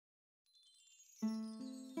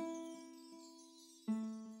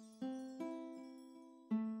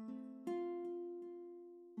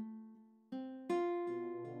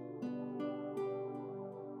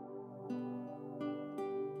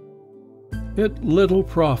It little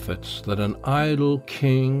profits that an idle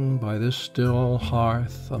king by this still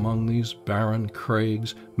hearth among these barren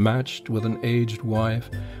crags, matched with an aged wife,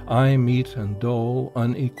 I mete and dole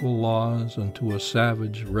unequal laws unto a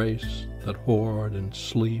savage race that hoard and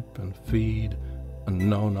sleep and feed and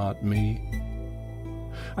know not me.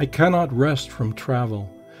 I cannot rest from travel.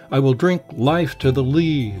 I will drink life to the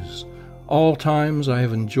lees. All times I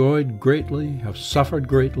have enjoyed greatly, have suffered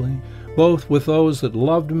greatly, both with those that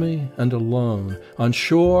loved me and alone, on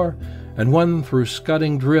shore, and when through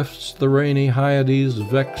scudding drifts the rainy Hyades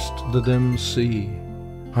vexed the dim sea.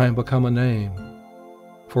 I am become a name.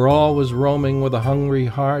 For always roaming with a hungry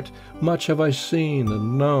heart, much have I seen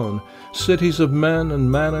and known, cities of men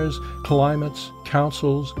and manners, climates,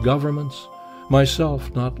 councils, governments,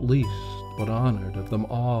 myself not least, but honored of them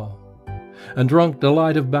all, and drunk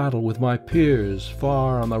delight of battle with my peers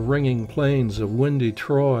far on the ringing plains of windy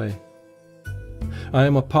Troy. I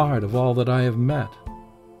am a part of all that I have met,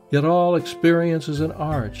 yet all experience is an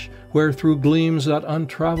arch, where through gleams that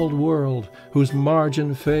untraveled world, whose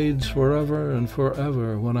margin fades forever and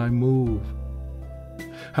forever when I move.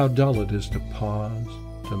 How dull it is to pause,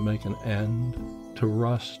 to make an end, to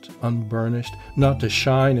rust unburnished, not to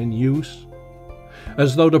shine in use,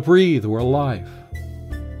 as though to breathe were life.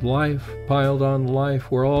 Life piled on life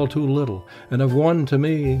were all too little, and of one to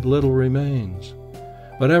me little remains.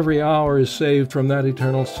 But every hour is saved from that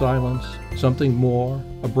eternal silence, something more,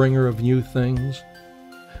 a bringer of new things.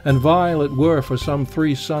 And vile it were for some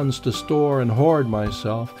 3 suns to store and hoard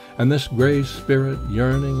myself, and this grey spirit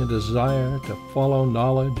yearning a desire to follow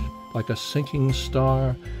knowledge like a sinking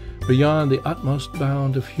star beyond the utmost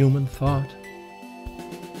bound of human thought.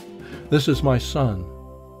 This is my son,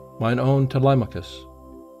 mine own Telemachus,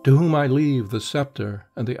 to whom I leave the sceptre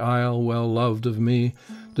and the isle well loved of me,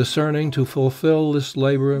 discerning to fulfill this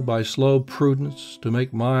labor by slow prudence, to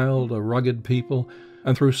make mild a rugged people,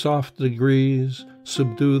 and through soft degrees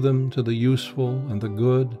subdue them to the useful and the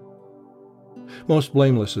good. Most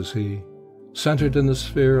blameless is he, centered in the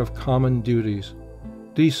sphere of common duties,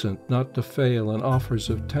 decent not to fail in offers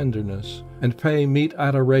of tenderness, and pay meet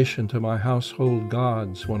adoration to my household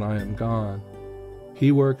gods when I am gone.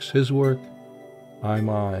 He works his work, I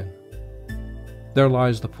mine. There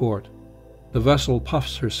lies the port. The vessel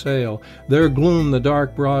puffs her sail. There gloom the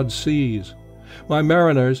dark broad seas. My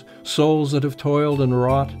mariners, souls that have toiled and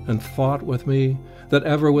wrought and fought with me, that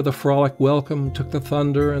ever with a frolic welcome took the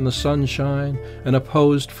thunder and the sunshine, and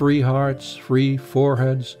opposed free hearts, free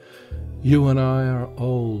foreheads, you and I are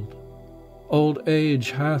old. Old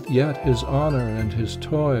age hath yet his honor and his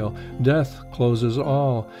toil. Death closes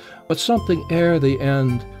all. But something ere the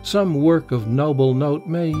end, some work of noble note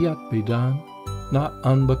may yet be done, not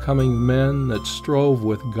unbecoming men that strove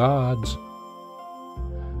with gods.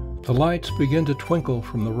 The lights begin to twinkle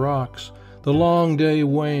from the rocks. The long day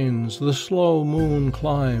wanes, the slow moon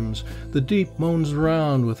climbs, the deep moans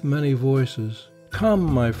round with many voices. Come,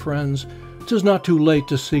 my friends, 'tis not too late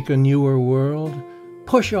to seek a newer world.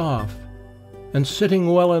 Push off, and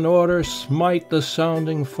sitting well in order, smite the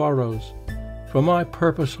sounding furrows. For my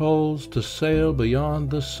purpose holds to sail beyond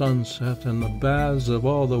the sunset and the baths of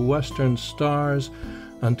all the western stars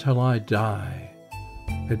until I die.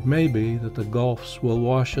 It may be that the gulfs will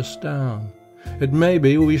wash us down. It may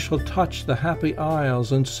be we shall touch the happy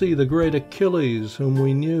isles and see the great Achilles whom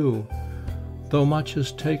we knew. Though much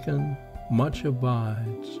is taken, much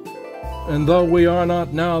abides. And though we are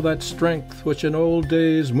not now that strength which in old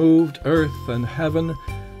days moved earth and heaven,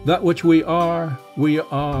 that which we are,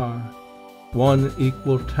 one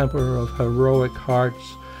equal temper of heroic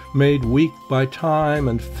hearts, made weak by time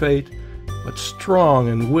and fate, but strong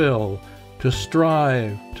in will, to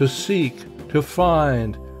strive, to seek, to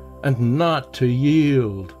find, and not to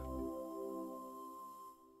yield.